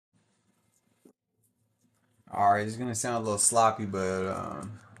All right, it's gonna sound a little sloppy, but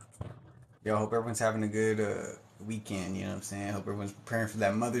yo, hope everyone's having a good weekend. You know what I'm saying? Hope everyone's preparing for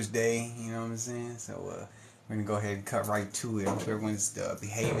that Mother's Day. You know what I'm saying? So we're gonna go ahead and cut right to it. I'm sure everyone's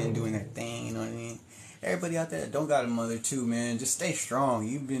behaving, doing their thing. You know what I mean? Everybody out there that don't got a mother too, man, just stay strong.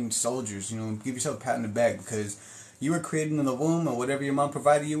 You've been soldiers. You know, give yourself a pat on the back because you were created in the womb, and whatever your mom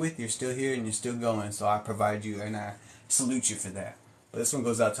provided you with, you're still here and you're still going. So I provide you, and I salute you for that. But this one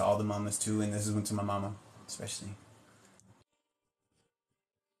goes out to all the mamas too, and this is one to my mama especially.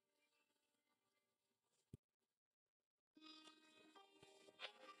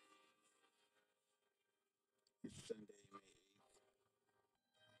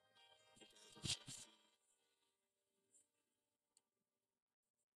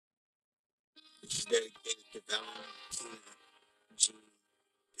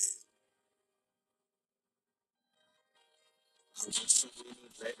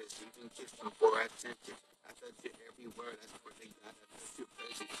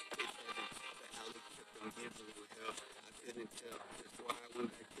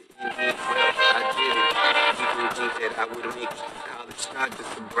 I did it. Even think that I would make college not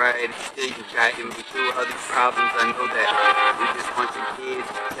just a bride. Still, you guiding me through all these problems. I know that we just want your kids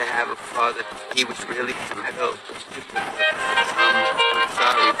to have a father. He was really to help. I'm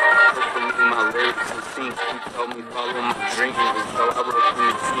sorry. Hopefully, my lyrics will sink. You told me follow my dreams, and so I wrote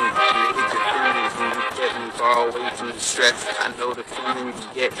from the team. You hit your feelings when you kept me far away from the stress. I know the feeling you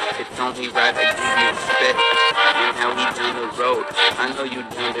get. It's only right I give you respect. And how he down the road. I know you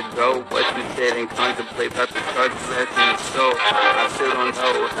down the road. What you said and contemplate about the cards left in your soul. I still don't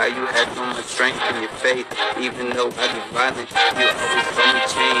know how you had so much strength in your faith. Even though I get violent, you always told me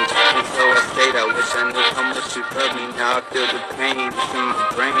change. And so I stayed. I wish I knew how much you love me. Now I feel the pain. It's in my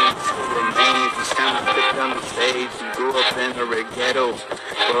brain. It still remains. Each time I step on the stage, you grew up in a red ghetto.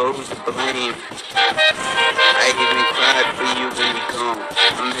 But who's to blame? I even cried for you when you gone.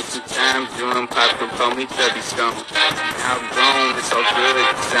 I'm missing times you and Papa call me Chubby Stone. Now I'm grown, it's all good,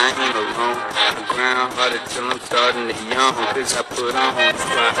 cause I ain't alone. I grind harder till I'm starting to yawn. Cause I put on, that's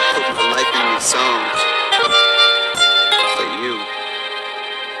why I put my life in these songs. For you.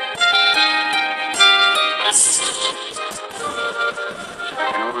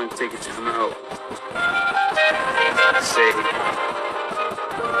 And I wanna take a time out to say thank you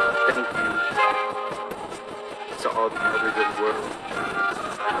to all the mothers of the world.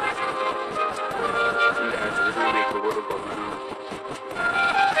 You guys really make the world go round.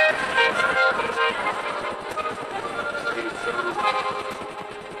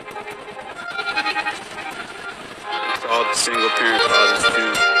 To all the single parent fathers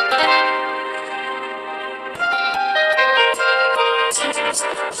too.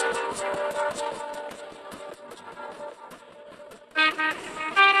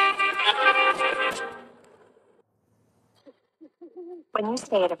 When you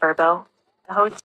stay at a Verbo, the host